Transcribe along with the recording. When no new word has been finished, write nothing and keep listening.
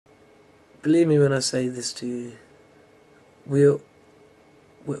believe me when I say this to you, we're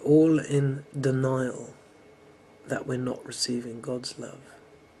all in denial that we're not receiving God's love.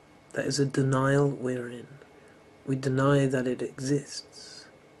 That is a denial we're in. We deny that it exists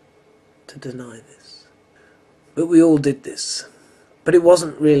to deny this. But we all did this. But it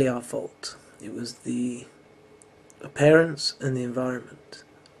wasn't really our fault. It was our parents and the environment.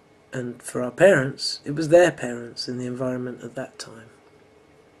 And for our parents, it was their parents and the environment at that time.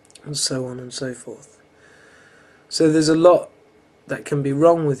 And so on and so forth. So there's a lot that can be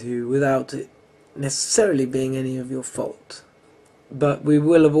wrong with you without it necessarily being any of your fault. But we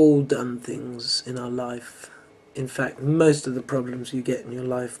will have all done things in our life. In fact, most of the problems you get in your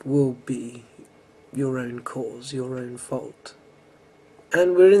life will be your own cause, your own fault.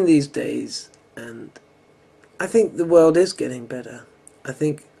 And we're in these days, and I think the world is getting better. I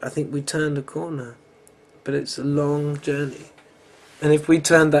think we turned a corner, but it's a long journey. And if we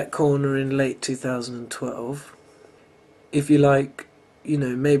turned that corner in late 2012, if you like,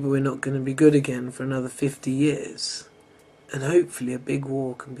 maybe we're not going to be good again for another 50 years. And hopefully a big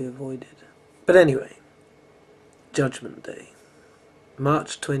war can be avoided. But anyway, Judgment Day,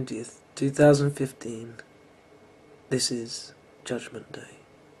 March 20th, 2015. This is Judgment Day.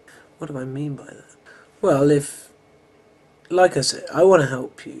 What do I mean by that? Well, like I said, I want to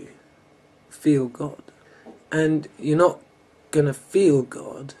help you feel God. And you're not going to feel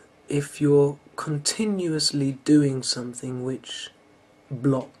God if you're continuously doing something which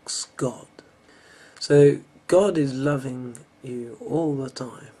blocks God. So God is loving you all the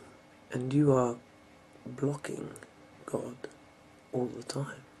time, and you are blocking God all the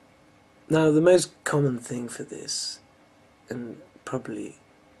time. Now, the most common thing for this, and probably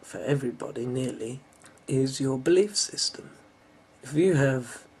for everybody nearly, is your belief system. If you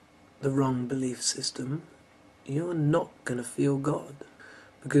have the wrong belief system, you're not going to feel God,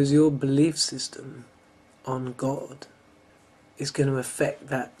 because your belief system on God is going to affect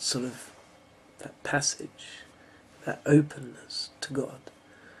that passage, that openness to God.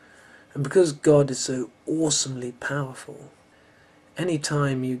 And because God is so awesomely powerful, any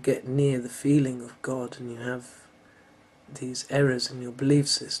time you get near the feeling of God and you have these errors in your belief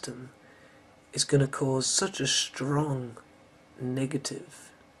system, it's going to cause such a strong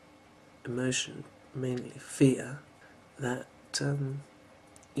negative emotion, mainly fear, that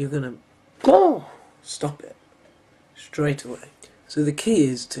you're going to stop it straight away. So the key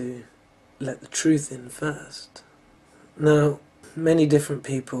is to let the truth in first. Now, many different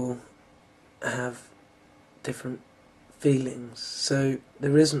people have different feelings, so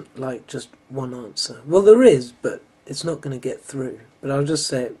there isn't like just one answer. Well, there is, but it's not going to get through. But I'll just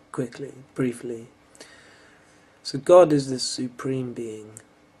say it quickly, briefly. So God is this supreme being,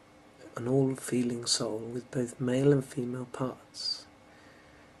 an all-feeling soul with both male and female parts.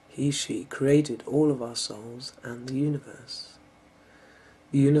 He, she created all of our souls and the universe.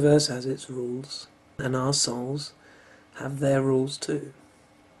 The universe has its rules, and our souls have their rules too.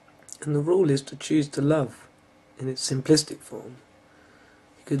 And the rule is to choose to love in its simplistic form.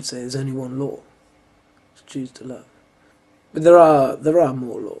 You could say there's only one law, to choose to love. But there are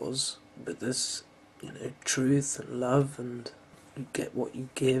more laws, but there's truth and love, and you get what you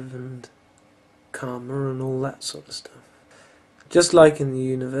give, and karma and all that sort of stuff. Just like in the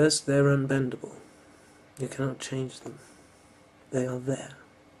universe, they're unbendable. You cannot change them. They are there.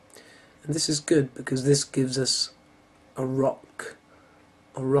 And this is good because this gives us a rock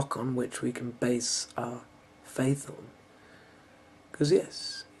on which we can base our faith on. Because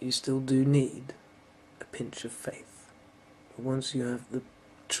yes, you still do need a pinch of faith. But once you have the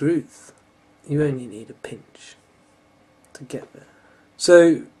truth, you only need a pinch to get there.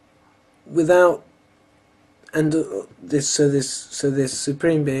 So this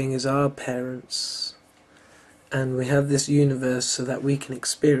supreme being is our parents, and we have this universe so that we can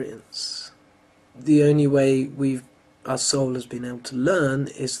experience. The only way our soul has been able to learn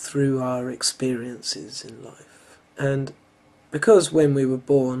is through our experiences in life. And because when we were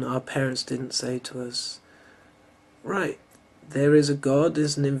born, our parents didn't say to us, right, there is a God,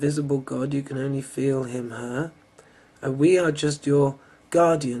 there's an invisible God, you can only feel him, her. We are just your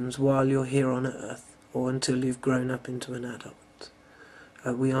guardians while you're here on earth, or until you've grown up into an adult.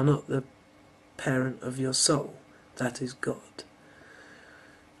 We are not the parent of your soul, that is God.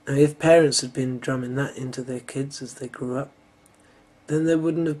 Now, if parents had been drumming that into their kids as they grew up, then there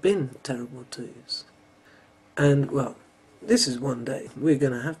wouldn't have been terrible twos. And, well, this is one day, we're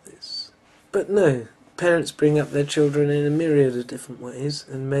going to have this. But no, parents bring up their children in a myriad of different ways,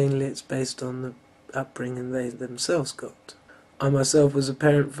 and mainly it's based on the upbringing they themselves got. I myself was a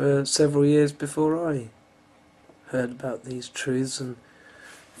parent for several years before I heard about these truths and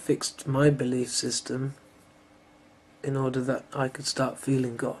fixed my belief system in order that I could start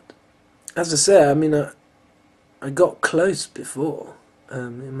feeling God. As I say, I mean, I got close before,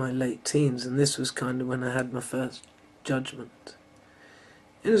 in my late teens, and this was kind of when I had my first judgment.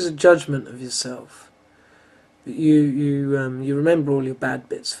 It was a judgment of yourself. You remember all your bad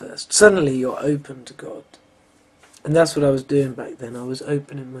bits first. Suddenly you're open to God. And that's what I was doing back then. I was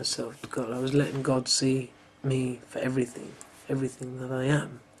opening myself to God. I was letting God see me for everything that I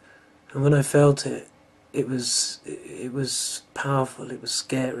am. And when I felt it, it was powerful, it was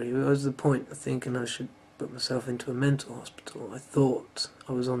scary. It was the point of thinking I should put myself into a mental hospital. I thought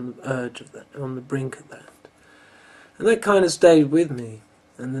I was on the urge of that, on the brink of that. And that kind of stayed with me.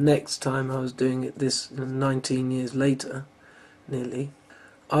 And the next time I was doing it, this 19 years later, nearly,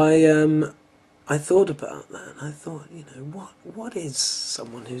 I thought about that. I thought, what is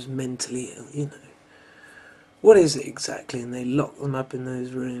someone who's mentally ill, What is it exactly? And they lock them up in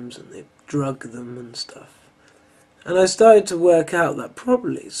those rooms and they drug them and stuff. And I started to work out that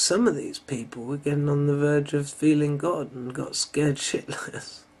probably some of these people were getting on the verge of feeling God and got scared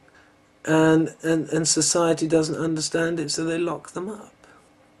shitless. And society doesn't understand it, so they lock them up.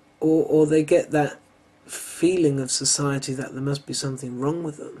 Or they get that feeling of society that there must be something wrong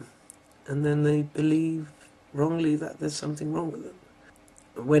with them. And then they believe wrongly that there's something wrong with them.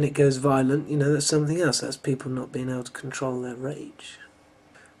 When it goes violent, that's something else. That's people not being able to control their rage.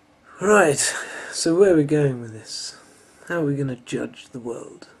 Right, so where are we going with this? How are we going to judge the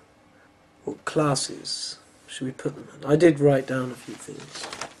world? What classes should we put them in? I did write down a few things.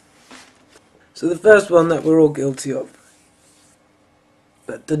 So the first one that we're all guilty of,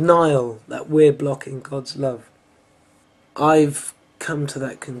 that denial that we're blocking God's love. I've come to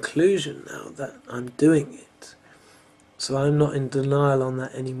that conclusion now that I'm doing it. So I'm not in denial on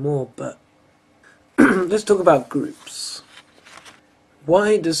that anymore, but let's talk about groups.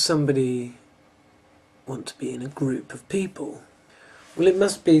 Why does somebody want to be in a group of people? Well, it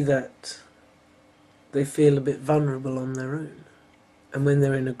must be that they feel a bit vulnerable on their own. And when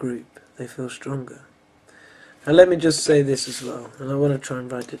they're in a group, they feel stronger. And let me just say this as well, and I want to try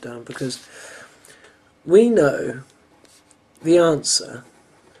and write it down, because we know the answer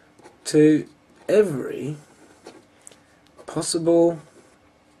to every possible,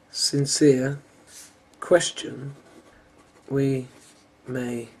 sincere question we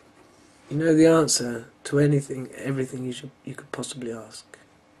may. You know the answer to everything you could possibly ask.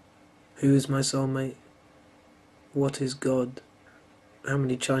 Who is my soulmate? What is God? How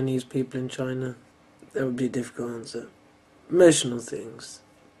many Chinese people in China? That would be a difficult answer. Emotional things.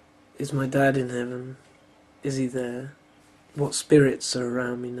 Is my dad in heaven? Is he there? What spirits are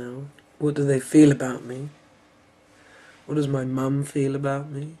around me now? What do they feel about me? What does my mum feel about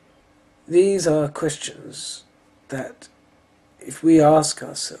me? These are questions that, if we ask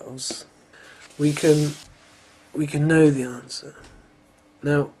ourselves, we can know the answer.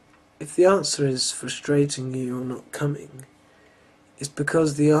 Now, if the answer is frustrating you or not coming, it's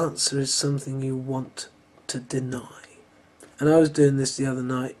because the answer is something you want to deny. And I was doing this the other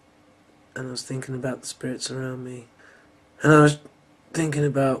night, and I was thinking about the spirits around me, and I was thinking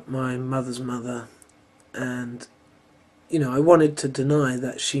about my mother's mother, and I wanted to deny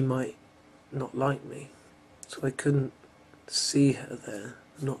that she might not like me, so I couldn't see her there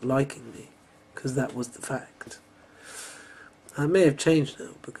not liking me, because that was the fact. I may have changed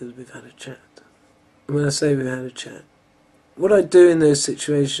now because we've had a chat. And when I say we've had a chat, what I do in those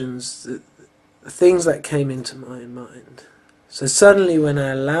situations, the things that came into my mind. So suddenly when I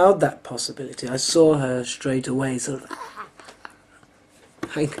allowed that possibility, I saw her straight away, sort of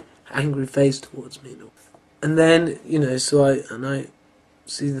angry face towards me. And then, so I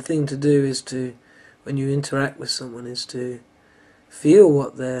see the thing to do is to, when you interact with someone, is to feel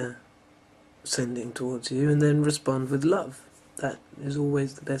what they're sending towards you and then respond with love. That is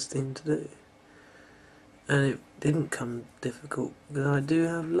always the best thing to do. And it didn't come difficult, because I do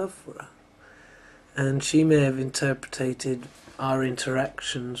have love for her. And she may have interpreted our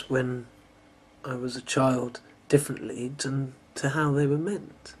interactions when I was a child differently to how they were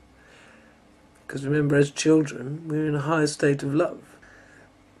meant. Because remember, as children, we're in a higher state of love.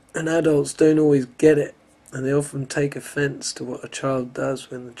 And adults don't always get it. And they often take offence to what a child does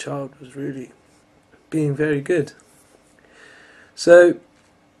when the child was really being very good. So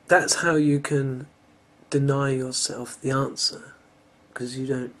that's how you can deny yourself the answer, because you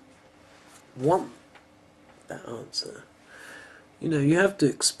don't want that answer. You have to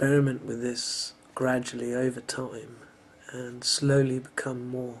experiment with this gradually over time and slowly become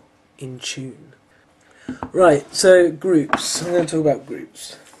more in tune. Right, so groups. I'm going to talk about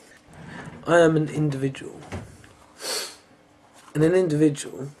groups. I am an individual. And an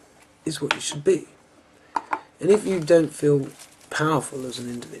individual is what you should be. And if you don't feel powerful as an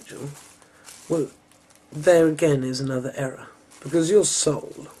individual, well, there again is another error. Because your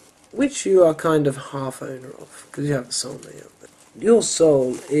soul, which you are kind of half owner of, because you have a soul now, your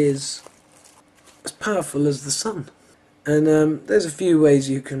soul is as powerful as the sun. And there's a few ways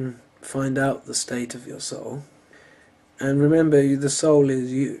you can find out the state of your soul. And remember, the soul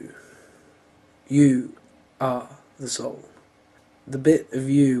is you. You are the soul. The bit of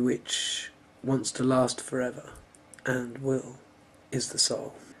you which wants to last forever and will is the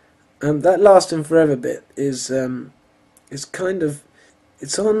soul. That lasting forever bit is kind of,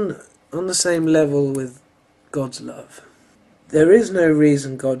 it's on the same level with God's love. There is no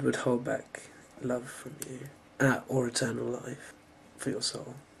reason God would hold back love from you or eternal life for your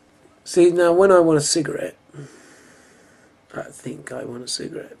soul. See, now when I want a cigarette, I think I want a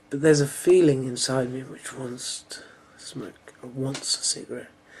cigarette, but there's a feeling inside me which wants to smoke, or wants a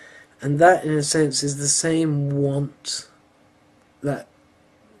cigarette. And that, in a sense, is the same want that,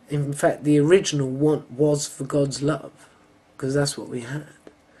 in fact, the original want was for God's love, because that's what we had.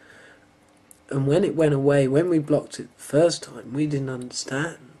 And when it went away, when we blocked it the first time, we didn't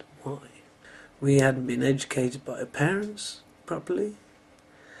understand why. We hadn't been educated by our parents properly,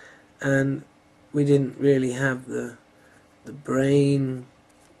 and we didn't really have the brain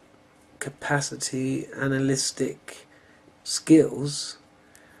capacity, analytic skills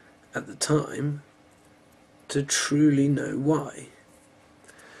at the time to truly know why,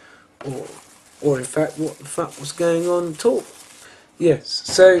 or in fact what the fuck was going on at all. Yes,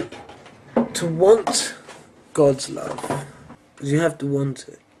 so to want God's love, you have to want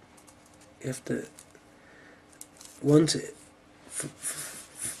it. You have to want it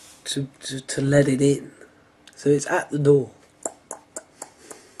to let it in. So it's at the door.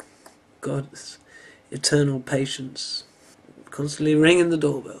 God's eternal patience, constantly ringing the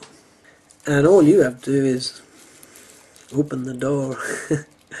doorbell. And all you have to do is open the door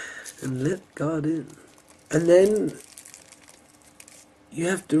and let God in. And then you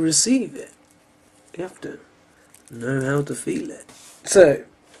have to receive it. You have to know how to feel it. So,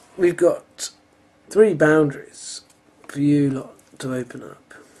 we've got 3 boundaries for you lot to open up.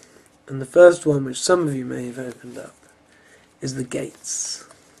 And the first one, which some of you may have opened up, is the gates.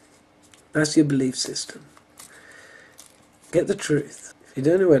 That's your belief system. Get the truth. If you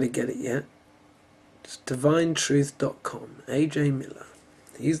don't know where to get it yet, it's divinetruth.com. AJ Miller.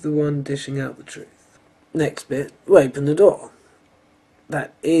 He's the one dishing out the truth. Next bit, you open the door.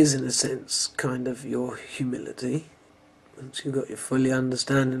 That is, in a sense, kind of your humility. Once you've got your fully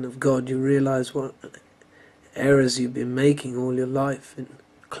understanding of God, you realise what errors you've been making all your life in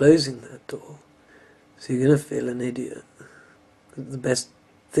closing that door. So you're going to feel an idiot. The best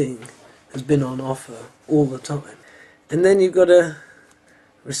thing has been on offer all the time. And then you've got to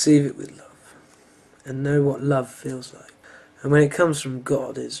receive it with love and know what love feels like. And when it comes from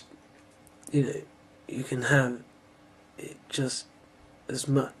God, it's, you can have it just as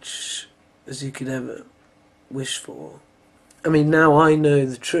much as you could ever wish for. I mean, now I know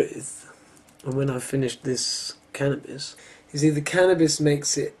the truth, and when I finished this cannabis, you see, the cannabis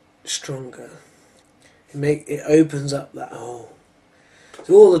makes it stronger. It opens up that hole.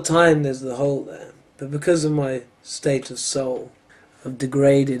 So all the time there's the hole there, but because of my state of soul, I've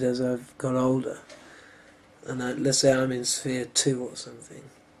degraded as I've got older. And let's say I'm in sphere 2 or something,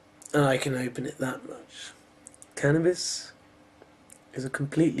 and I can open it that much. Cannabis is a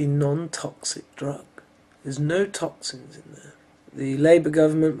completely non-toxic drug. There's no toxins in there. The Labour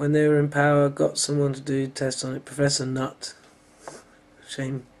government, when they were in power, got someone to do tests on it, Professor Nutt.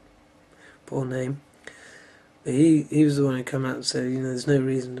 Shame, poor name. But he was the one who came out and said, there's no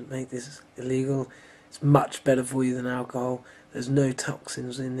reason to make this illegal. It's much better for you than alcohol. There's no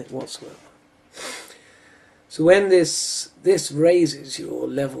toxins in it whatsoever. So when this raises your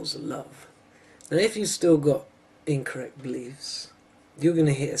levels of love, now if you've still got incorrect beliefs, you're going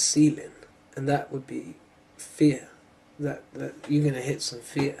to hit a ceiling, and that would be fear. That you're going to hit some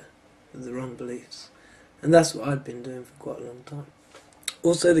fear with the wrong beliefs. And that's what I've been doing for quite a long time.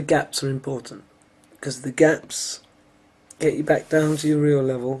 Also, the gaps are important, because the gaps get you back down to your real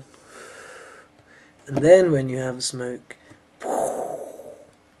level, and then when you have a smoke,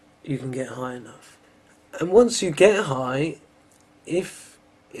 you can get high enough. And once you get high, if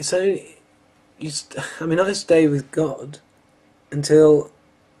it's only I stay with God until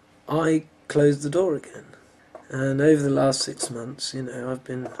I close the door again. And over the last 6 months, I've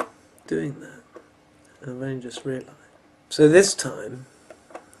been doing that. I've only just realised. So this time,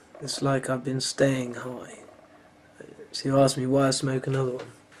 it's like I've been staying high. So you ask me why I smoke another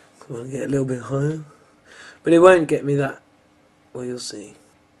one. I want to get a little bit higher. But it won't get me that Well, you'll see.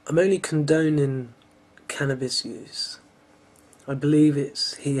 I'm only condoning cannabis use. I believe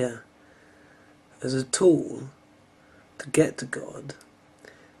it's here as a tool to get to God,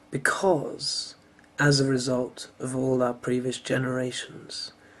 because as a result of all our previous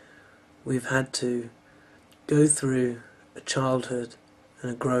generations, we've had to go through a childhood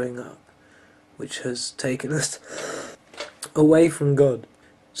and a growing up which has taken us away from God.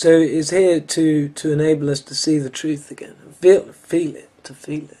 So it's here to enable us to see the truth again, feel it, to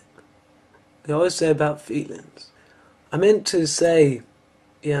feel it. We always say about feelings. I meant to say,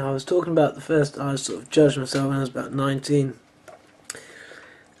 I was talking about the first I sort of judged myself when I was about 19.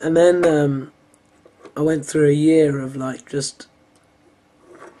 And then I went through a year of like just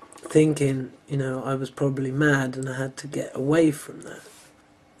thinking, I was probably mad and I had to get away from that.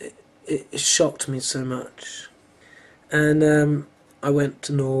 It shocked me so much. And I went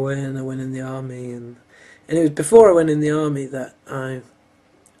to Norway and I went in the army. And it was before I went in the army that I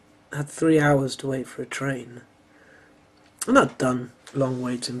had 3 hours to wait for a train. And I'd done long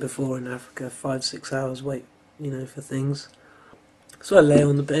waiting before in Africa, 5-6 hours wait, for things. So I lay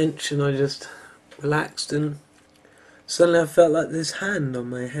on the bench and I just relaxed, and suddenly I felt like this hand on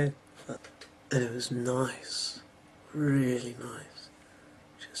my head. And it was nice, really nice.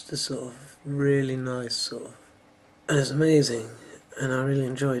 Just a sort of really nice sort of. And it was amazing, and I really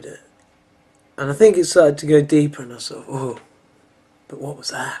enjoyed it. And I think it started to go deeper, and I sort of, oh, but what was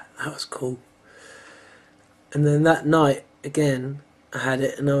that? That was cool. And then that night, again, I had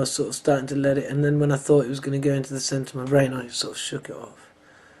it, and I was sort of starting to let it, and then when I thought it was going to go into the centre of my brain, I sort of shook it off.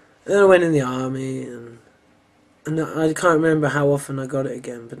 And then I went in the army, and I can't remember how often I got it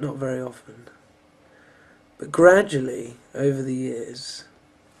again, but not very often. But gradually, over the years,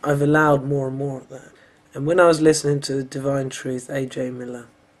 I've allowed more and more of that. And when I was listening to Divine Truth, A.J. Miller,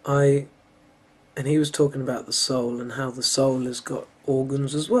 and he was talking about the soul and how the soul has got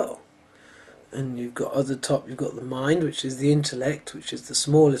organs as well. And you've got you've got the mind, which is the intellect, which is the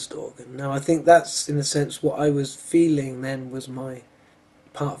smallest organ. Now I think that's, in a sense, what I was feeling then was my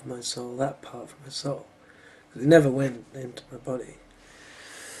part of my soul, that part of my soul. It never went into my body.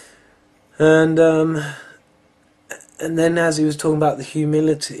 And then as he was talking about the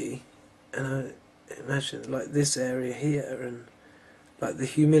humility, and I imagine like this area here, and like the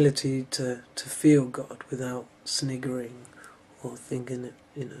humility to feel God without sniggering or thinking it,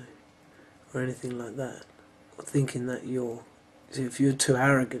 or anything like that, or thinking that if you're too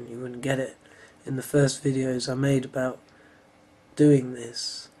arrogant you wouldn't get it. In the first videos I made about doing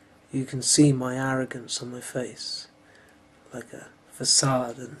this, you can see my arrogance on my face, like a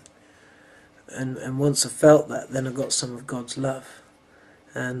facade, and once I felt that, then I got some of God's love.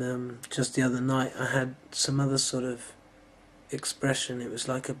 And just the other night I had some other sort of expression. It was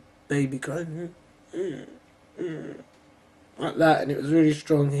like a baby crying, like that, and it was really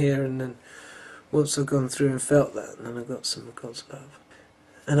strong here, and then once I've gone through and felt that, and then I got some of God's love.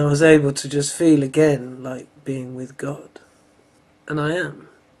 And I was able to just feel again like being with God. And I am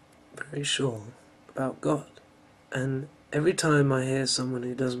very sure about God. And every time I hear someone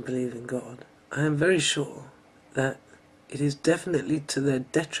who doesn't believe in God, I am very sure that it is definitely to their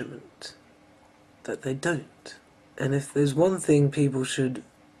detriment that they don't. And if there's one thing people should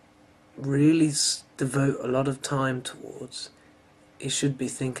really devote a lot of time towards, it should be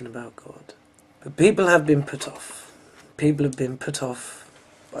thinking about God. But people have been put off. People have been put off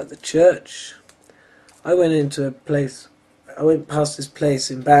by the church. I went past this place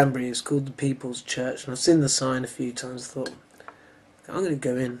in Banbury. It's called the People's Church, and I've seen the sign a few times. I thought, I'm going to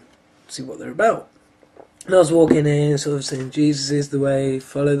go in and see what they're about. And I was walking in, sort of saying, Jesus is the way,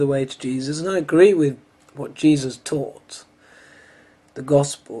 follow the way to Jesus. And I agree with what Jesus taught. The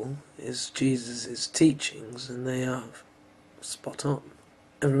gospel is Jesus' teachings, and they are spot on.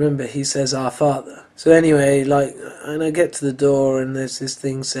 And remember, he says, our Father. So anyway, and I get to the door, and there's this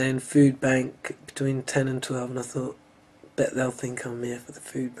thing saying food bank between 10 and 12, and I thought, bet they'll think I'm here for the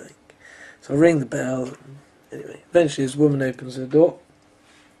food bank. So I ring the bell, and anyway, eventually this woman opens the door.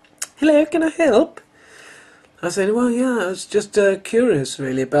 Hello, can I help? I said, well, yeah, I was just curious,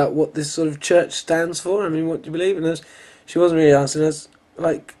 really, about what this sort of church stands for. I mean, what do you believe in? She wasn't really answering.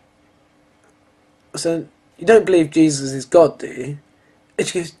 I said, you don't believe Jesus is God, do you? And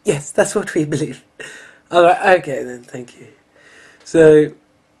she goes, yes, that's what we believe. I'm like, okay then, thank you. So, you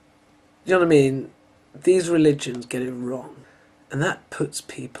know what I mean? These religions get it wrong, and that puts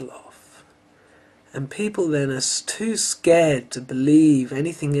people off. And people then are too scared to believe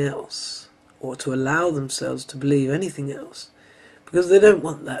anything else, or to allow themselves to believe anything else, because they don't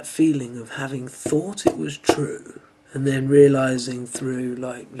want that feeling of having thought it was true, and then realising through,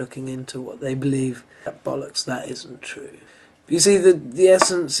 looking into what they believe, that bollocks, that isn't true. You see, the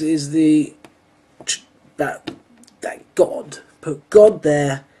essence is that God. Put God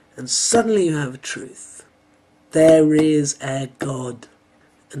there, and suddenly you have a truth. There is a God.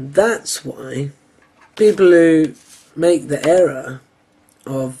 And that's why people who make the error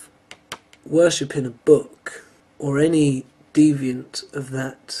of worshipping a book, or any deviant of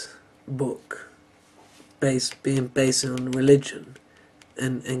that book, being based on religion,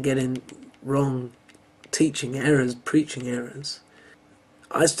 and getting wrong teaching errors, preaching errors,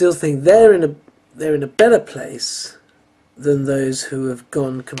 I still think they're in a better place than those who have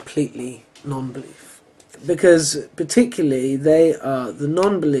gone completely non-belief. Because particularly the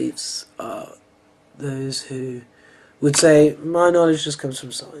non-beliefs are those who would say, my knowledge just comes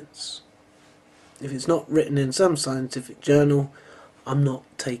from science. If it's not written in some scientific journal, I'm not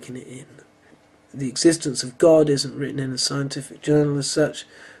taking it in. The existence of God isn't written in a scientific journal as such,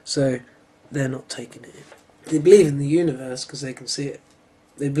 so they're not taking it in. They believe in the universe because they can see it.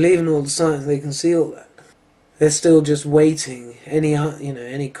 They believe in all the science, they can see all that. They're still just waiting,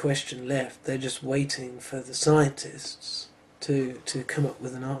 any question left, they're just waiting for the scientists to come up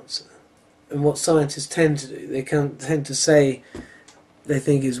with an answer. And what scientists tend to do, they tend to say they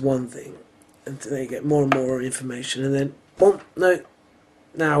think is one thing, until they get more and more information, and then, boom, no,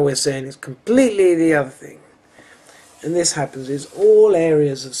 now we're saying it's completely the other thing. And this happens in all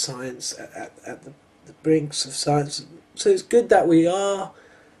areas of science, at the brinks of science. So it's good that we are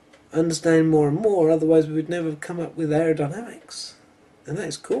understanding more and more, otherwise we would never have come up with aerodynamics. And that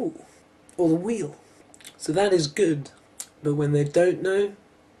is cool. Or the wheel. So that is good. But when they don't know,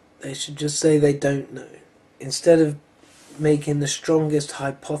 they should just say they don't know. Instead of making the strongest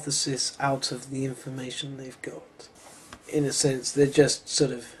hypothesis out of the information they've got. In a sense, they're just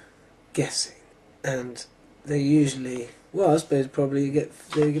sort of guessing. And they usually, well, I suppose they get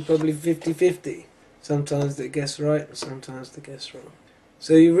probably 50-50. Sometimes they guess right and sometimes they guess wrong.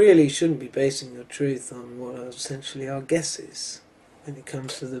 So you really shouldn't be basing your truth on what essentially are guesses when it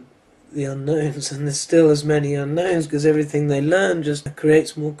comes to the unknowns. And there's still as many unknowns because everything they learn just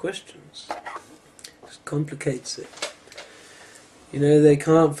creates more questions. Just complicates it. They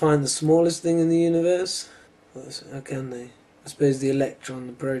can't find the smallest thing in the universe. How can they? I suppose the electron,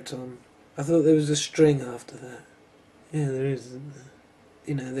 the proton. I thought there was a string after that. Yeah, there is, isn't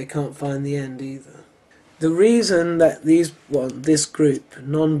there? They can't find the end either. The reason that this group,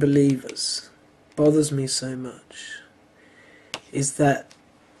 non-believers, bothers me so much is that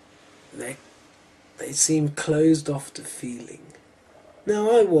they seem closed off to feeling.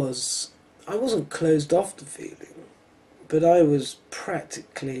 Now I wasn't closed off to feeling, but I was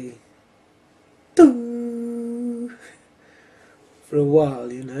practically for a while,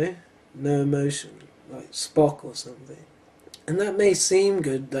 no emotion, like Spock or something. And that may seem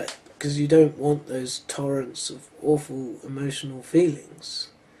good, because you don't want those torrents of awful emotional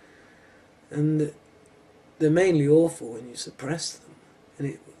feelings. And they're mainly awful when you suppress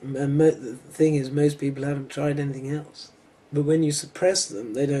them. And the thing is, most people haven't tried anything else. But when you suppress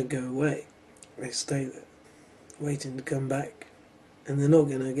them, they don't go away. They stay there, waiting to come back. And they're not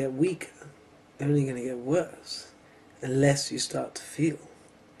going to get weaker. They're only going to get worse, unless you start to feel.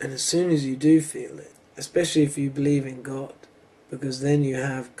 And as soon as you do feel it, especially if you believe in God, because then you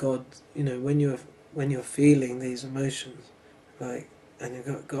have God, when you're feeling these emotions, and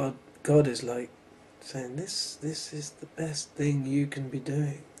you've got God is like saying, this is the best thing you can be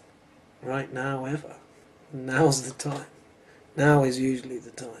doing right now ever. Now's the time. Now is usually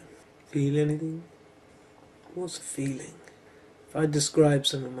the time. Feel anything? What's a feeling? If I describe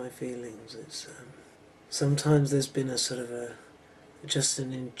some of my feelings, it's sometimes there's been a sort of just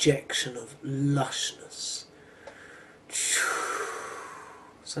an injection of lushness.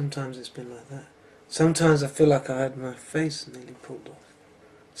 Sometimes it's been like that. Sometimes I feel like I had my face nearly pulled off.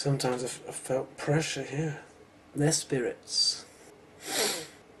 Sometimes I felt pressure here. They're spirits.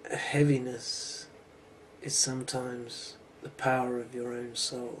 A heaviness is sometimes the power of your own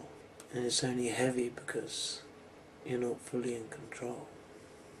soul. And it's only heavy because you're not fully in control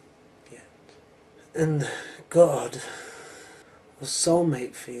yet. And God, or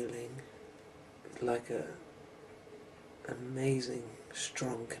soulmate feeling, like a amazing,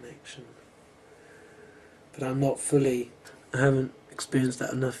 strong connection. But I haven't experienced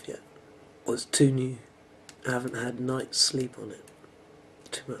that enough yet. Or it's too new. I haven't had a night's sleep on it.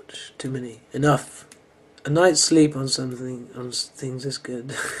 Too much, too many, enough. A night's sleep on things is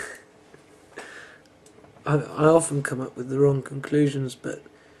good. I often come up with the wrong conclusions, but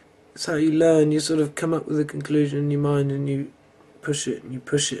it's how you learn. You sort of come up with a conclusion in your mind and you push it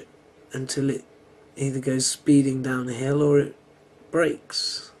until it either goes speeding down a hill or it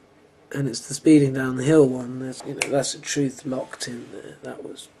breaks. And it's the speeding down the hill one. There's, that's a truth locked in there. That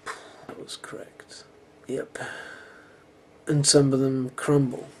was correct. Yep. And some of them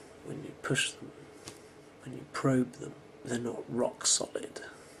crumble when you push them, when you probe them. They're not rock solid.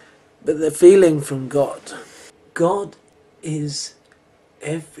 But they're feeling from God. God is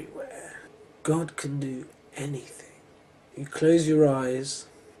everywhere. God can do anything. You close your eyes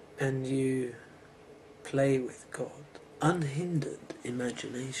and you play with God. Unhindered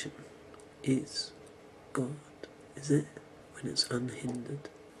imagination is God, is it? When it's unhindered.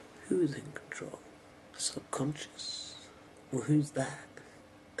 Who is in control? Subconscious. Well, who's that?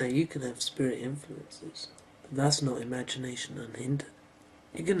 Now you can have spirit influences, but that's not imagination unhindered.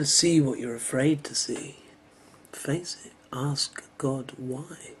 You're going to see what you're afraid to see. Face it. Ask God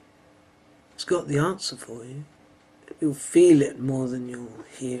why. He's got the answer for you. You'll feel it more than you'll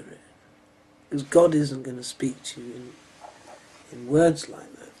hear it. Because God isn't going to speak to you in words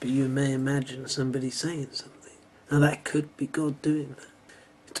like that, but you may imagine somebody saying something. Now that could be God doing that.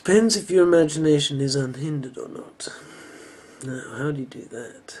 It depends if your imagination is unhindered or not. Now, how do you do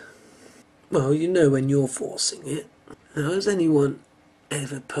that? Well, you know when you're forcing it. Now, has anyone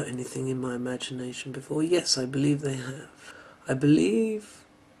ever put anything in my imagination before? Yes, I believe they have. I believe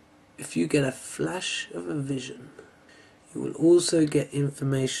if you get a flash of a vision, you will also get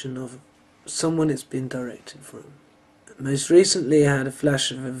information of someone it's been directed from. Most recently I had a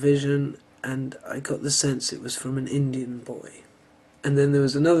flash of a vision and I got the sense it was from an Indian boy. And then there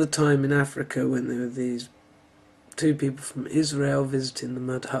was another time in Africa when there were these two people from Israel visiting the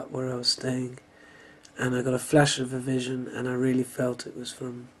mud hut where I was staying, and I got a flash of a vision and I really felt it was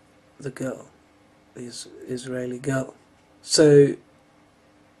from the girl, the Israeli girl. So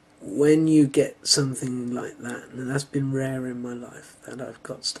when you get something like that, and that's been rare in my life that I've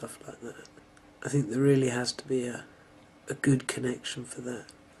got stuff like that, I think there really has to be a good connection for that.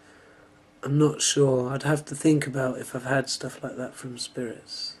 I'm not sure. I'd have to think about if I've had stuff like that from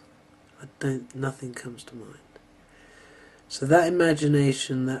spirits. Nothing comes to mind. So that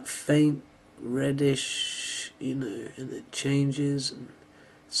imagination, that faint reddish, and it changes and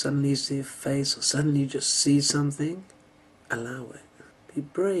suddenly you see a face or suddenly you just see something, allow it. Be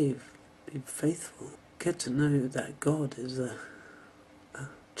brave, be faithful. Get to know that God is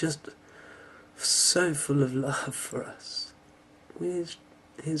just so full of love for us. We're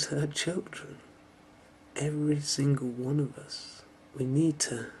her children. Every single one of us. We need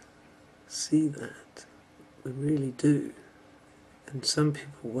to see that. We really do. And some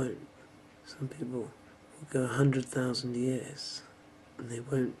people won't. Some people will go 100,000 years and they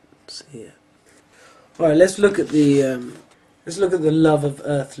won't see it. Alright, let's look at the love of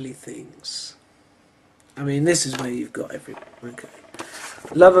earthly things. I mean, this is where you've got everything. Okay.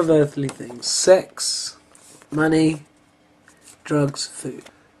 Love of earthly things. Sex, money, drugs, food.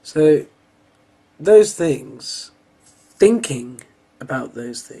 So, those things, thinking about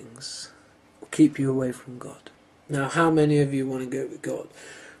those things, will keep you away from God. Now, how many of you want to go with God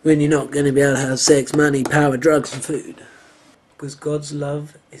when you're not going to be able to have sex, money, power, drugs and food? Because God's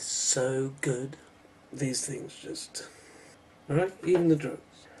love is so good. These things just... Alright? Even the drugs.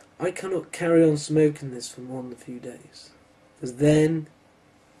 I cannot carry on smoking this for more than a few days. Because then,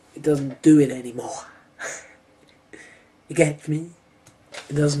 it doesn't do it anymore. You get me?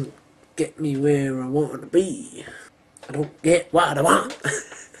 It doesn't get me where I want to be. I don't get what I want.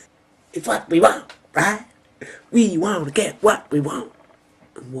 It's what we want, right? We want to get what we want.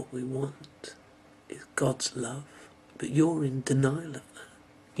 And what we want is God's love. But you're in denial of that.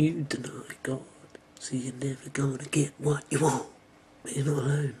 You deny God. So you're never going to get what you want. But you're not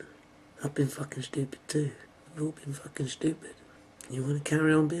alone. I've been fucking stupid too. We've all been fucking stupid. You want to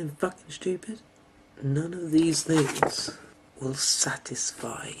carry on being fucking stupid? None of these things will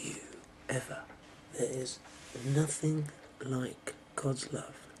satisfy you, ever. There is nothing like God's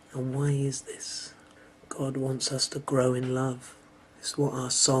love. And why is this? God wants us to grow in love. It's what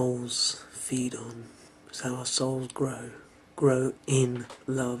our souls feed on. It's how our souls grow. Grow in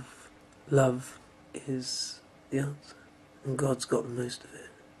love. Love is the answer. And God's got the most of it.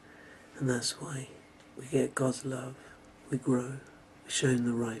 And that's why we get God's love. We grow. We're shown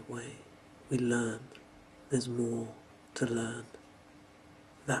the right way. We learn. There's more to learn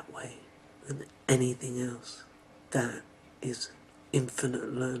that way than anything else. That is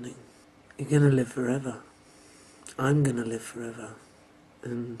infinite learning. You're going to live forever. I'm going to live forever.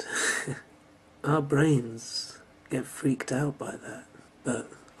 And our brains get freaked out by that. But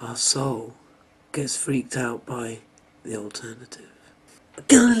our soul gets freaked out by the alternative. I'm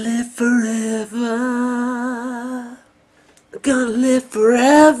gonna live forever. I'm gonna live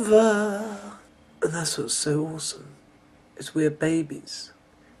forever. And that's what's so awesome. Is we're babies.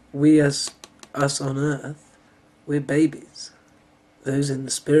 us on earth, we're babies. Those in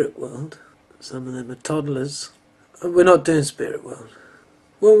the spirit world, some of them are toddlers. We're not doing spirit world.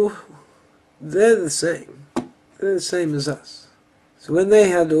 Well, they're the same. They're the same as us. So when they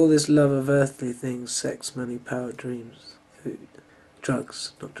had all this love of earthly things, sex, money, power, dreams, food,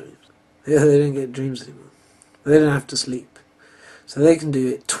 drugs, not dreams. Yeah, they don't get dreams anymore. They don't have to sleep. So they can do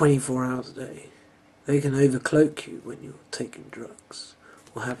it 24 hours a day. They can overcloak you when you're taking drugs,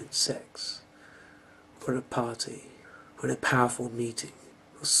 or having sex, or at a party, or in a powerful meeting,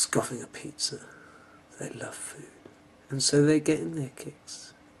 or scoffing a pizza. They love food. And so they're getting their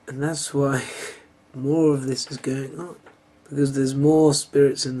kicks. And that's why more of this is going on. Because there's more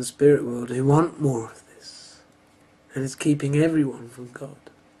spirits in the spirit world who want more of this. And it's keeping everyone from God.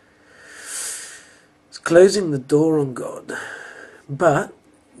 It's closing the door on God. But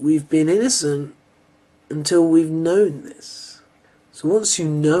we've been innocent until we've known this. So once you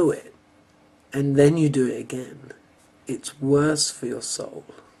know it, and then you do it again, it's worse for your soul.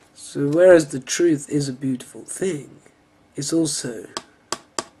 So whereas the truth is a beautiful thing, it's also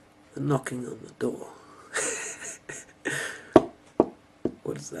the knocking on the door.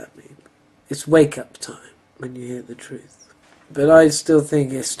 What does that mean? It's wake-up time when you hear the truth. But I still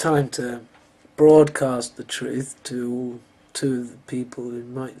think it's time to broadcast the truth to the people who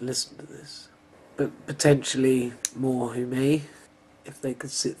might listen to this. But potentially more who may, if they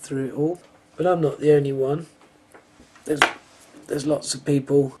could sit through it all. But I'm not the only one. There's lots of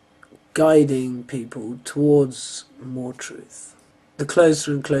people guiding people towards more truth. The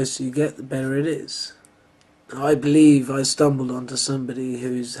closer and closer you get, the better it is. I believe I stumbled onto somebody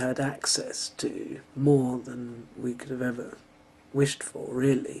who's had access to more than we could have ever wished for,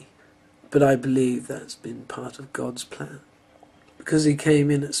 really. But I believe that's been part of God's plan. Because he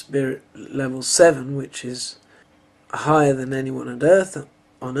came in at spirit level 7, which is higher than anyone on earth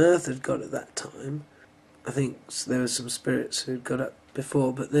had got at that time. I think there were some spirits who'd got up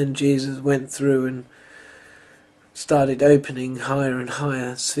before, but then Jesus went through and started opening higher and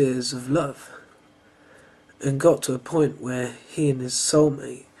higher spheres of love, and got to a point where he and his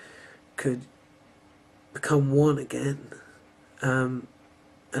soulmate could become one again. And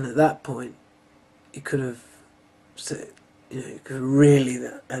at that point, you could have said, at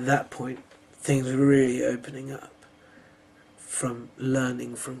that point, things were really opening up from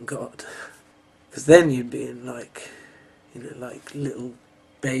learning from God. Because then you'd be in like little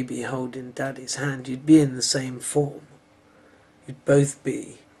baby holding daddy's hand. You'd be in the same form. You'd both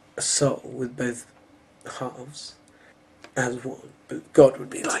be a soul with both halves as one. But God would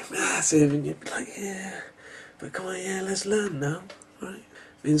be like massive, and you'd be like, yeah, but come on, yeah, let's learn now, right?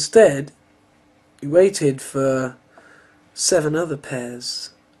 Instead, you waited for 7 other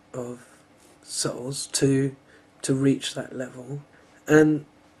pairs of souls to reach that level, and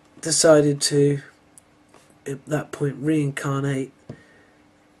decided to, at that point, reincarnate,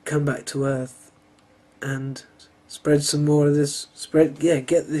 come back to Earth, and spread some more of this, get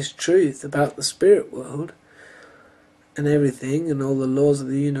this truth about the spirit world and everything, and all the laws of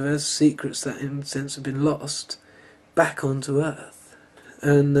the universe, secrets that in a sense have been lost, back onto Earth.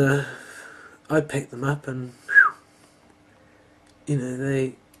 And I picked them up, and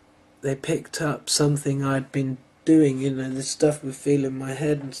they picked up something I'd been doing, this stuff with feeling my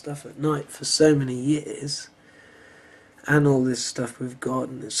head and stuff at night for so many years, and all this stuff with God,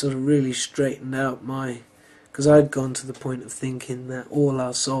 and it sort of really straightened out because I'd gone to the point of thinking that all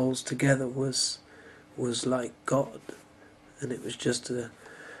our souls together was like God, and it was just a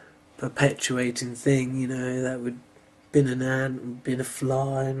perpetuating thing, that would been an ant, and been a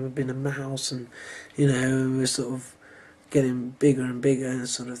fly, and we'd been a mouse, and we're sort of getting bigger and bigger and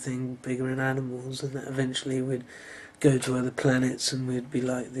sort of thing, bigger in animals, and that eventually we'd go to other planets, and we'd be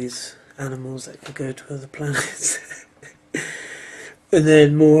like these animals that could go to other planets. And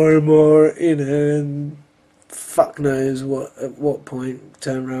then more and more, and fuck knows at what point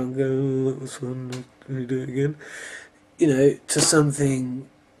turn around and go, oh, that was fun, can we do it again? To something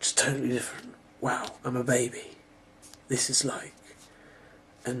just totally different. Wow, I'm a baby. This is like,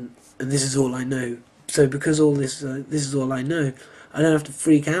 and this is all I know. So because all this is all I know, I don't have to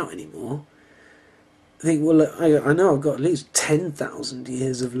freak out anymore. I think, well, I know I've got at least 10,000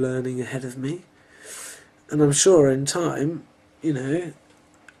 years of learning ahead of me, and I'm sure in time,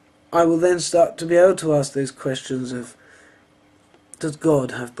 I will then start to be able to ask those questions of, does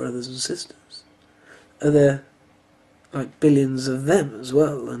God have brothers and sisters? Are there like billions of them as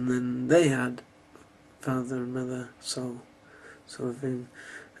well, and then they had father and mother, soul, sort of thing,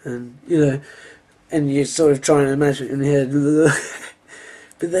 and and you're sort of trying to imagine it in your head.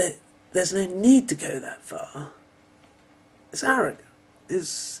 But there's no need to go that far. It's arrogant.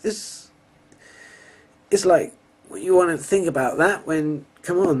 It's like you want to think about that when,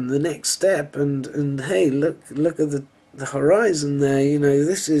 come on, the next step, and hey, look at the horizon there. You know,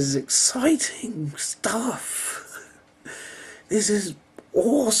 this is exciting stuff. This is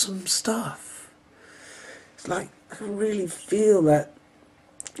awesome stuff. It's like I can really feel that.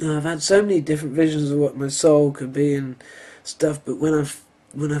 You know, I've had so many different visions of what my soul could be and stuff, but when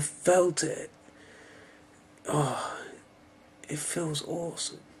I felt it, oh, it feels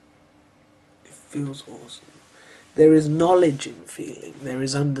awesome. It feels awesome. There is knowledge in feeling. There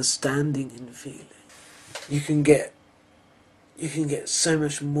is understanding in feeling. You can get so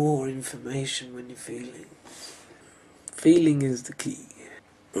much more information when you're feeling. Feeling is the key.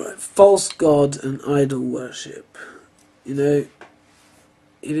 Right, false god and idol worship. You know,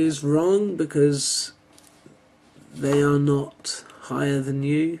 it is wrong because they are not higher than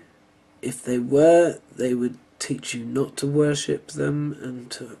you. If they were, they would teach you not to worship them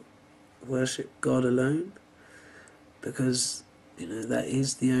and to worship God alone, because, you know, that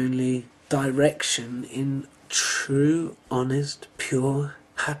is the only direction in true, honest, pure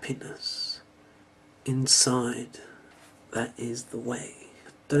happiness. Inside, that is the way.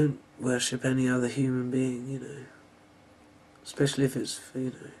 Don't worship any other human being, you know, especially if it's for,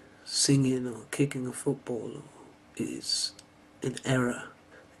 you know, singing or kicking a football. It is an error,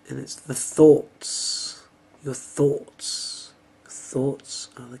 and it's the thoughts. Your thoughts. Thoughts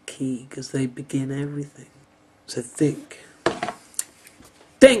are the key, because they begin everything. So think.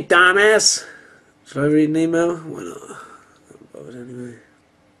 Think, dumbass! Shall I read an email? Why not? Not bothered anyway.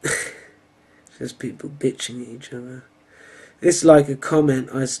 Just people bitching at each other. It's like a comment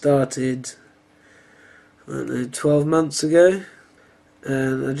I started, I don't know, 12 months ago.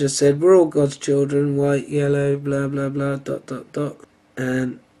 And I just said, we're all God's children, white, yellow, blah, blah, blah, ...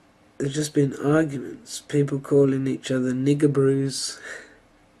 And there's just been arguments. People calling each other nigger brews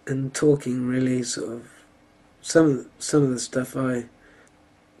and talking really sort of... Some of the stuff I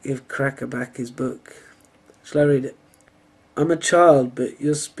give Cracker back his book. Shall I read it? I'm a child, but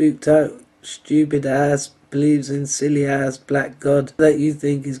you're spooked out. Stupid ass believes in silly ass black god that you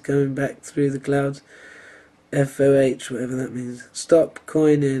think is coming back through the clouds. FOH, whatever that means. Stop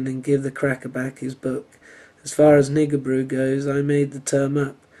coining and give the Cracker back his book. As far as nigger brew goes, I made the term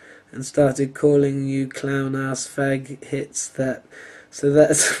up and started calling you clown ass fag hits that. So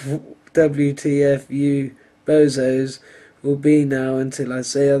that's WTF you bozos will be now until I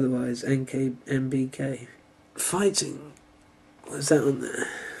say otherwise. NKMBK. Fighting. What's that on there?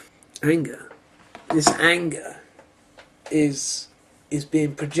 Anger. This anger is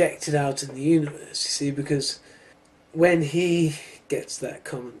being projected out in the universe, you see, because when he gets that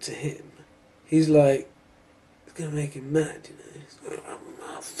comment to him, he's like, it's going to make him mad, you know.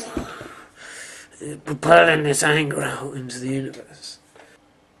 Propelling this anger out into the universe.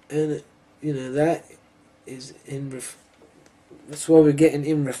 And, you know, that is that's why we're getting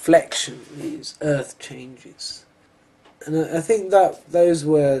in reflection these earth changes. And I think that those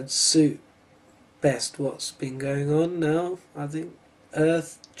words suit best what's been going on now. I think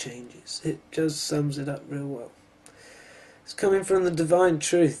earth changes. It just sums it up real well. It's coming from the divine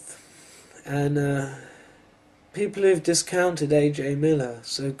truth. And people who've discounted A.J. Miller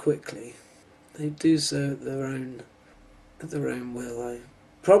so quickly, they do so at their own will.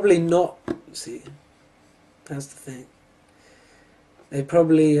 Probably not, see, that's the thing. They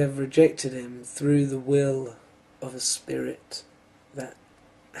probably have rejected him through the will of a spirit that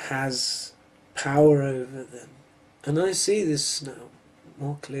has power over them. And I see this now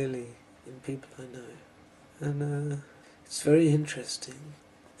more clearly in people I know. And it's very interesting.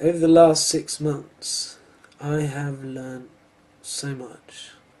 Over the last 6 months, I have learned so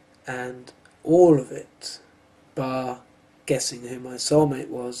much. And all of it, bar guessing who my soulmate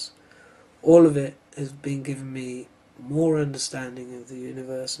was, all of it has been giving me more understanding of the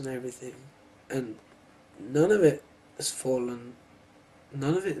universe and everything. And none of it has fallen,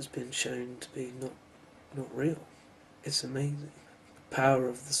 none of it has been shown to be not real. It's amazing. The power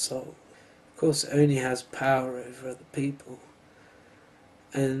of the soul. Of course, it only has power over other people.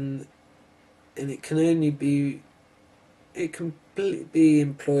 And it can only be, it can be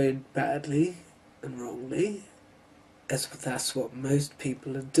employed badly and wrongly, as that's what most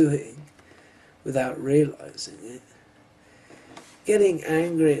people are doing without realizing it. Getting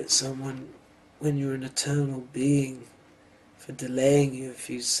angry at someone when you're an eternal being for delaying you a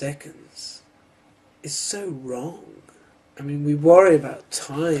few seconds is so wrong. I mean, we worry about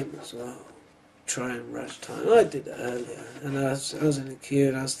time as well. Try and rush time. I did it earlier, and I was in a queue,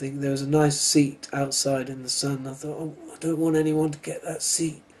 and I was thinking there was a nice seat outside in the sun. I thought, oh, I don't want anyone to get that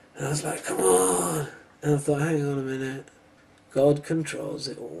seat. And I was like, come on. And I thought, hang on a minute. God controls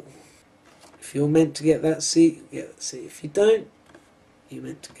it all. If you're meant to get that seat, you get that seat. If you don't, you're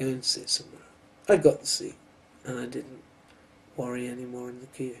meant to go and sit somewhere. I got the seat, and I didn't worry anymore in the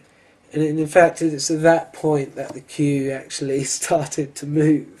queue. And in fact, it's at that point that the queue actually started to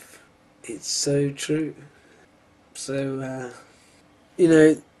move. It's so true. So,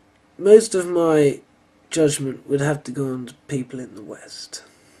 most of my judgment would have to go on to people in the West,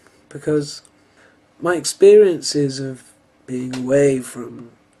 because my experiences of being away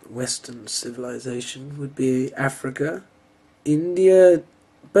from Western civilization would be Africa, India.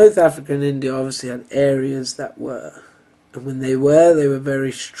 Both Africa and India obviously had areas that were, and when they were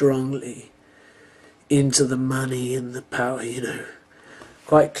very strongly into the money and the power,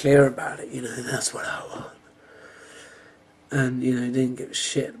 quite clear about it, that's what I want. And, didn't give a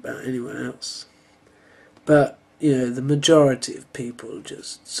shit about anyone else. But, the majority of people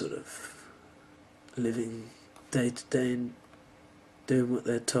just sort of living day to day and doing what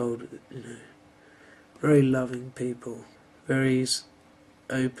they're told, very loving people, very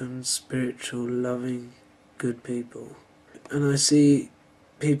open, spiritual, loving, good people. And I see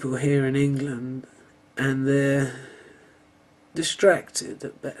people here in England and they're distracted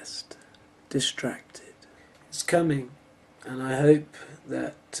at best. Distracted. It's coming, and I hope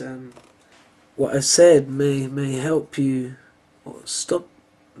that what I said may help you or stop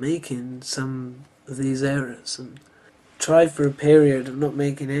making some of these errors and try for a period of not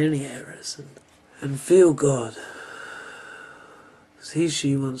making any errors and feel God. Because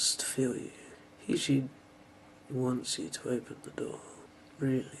she wants to feel you. She wants you to open the door.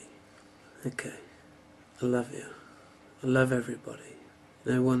 Really. Okay. I love you. I love everybody.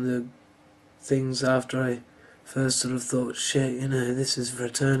 One of the things after I first sort of thought, shit, this is for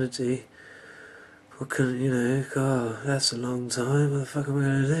eternity. What can, God, that's a long time. What the fuck am I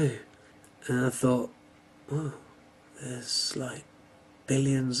going to do? And I thought, oh, there's like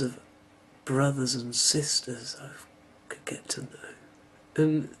billions of brothers and sisters I could get to know.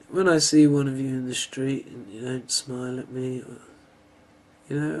 And when I see one of you in the street and you don't smile at me, or,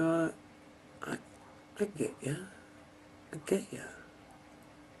 I get you. I get you.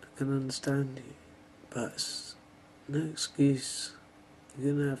 I can understand you. But it's no excuse.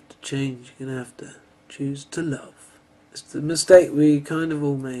 You're going to have to change. You're going to have to choose to love. It's the mistake we kind of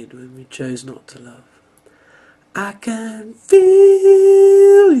all made when we chose not to love. I can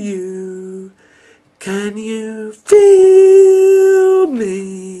feel you. Can you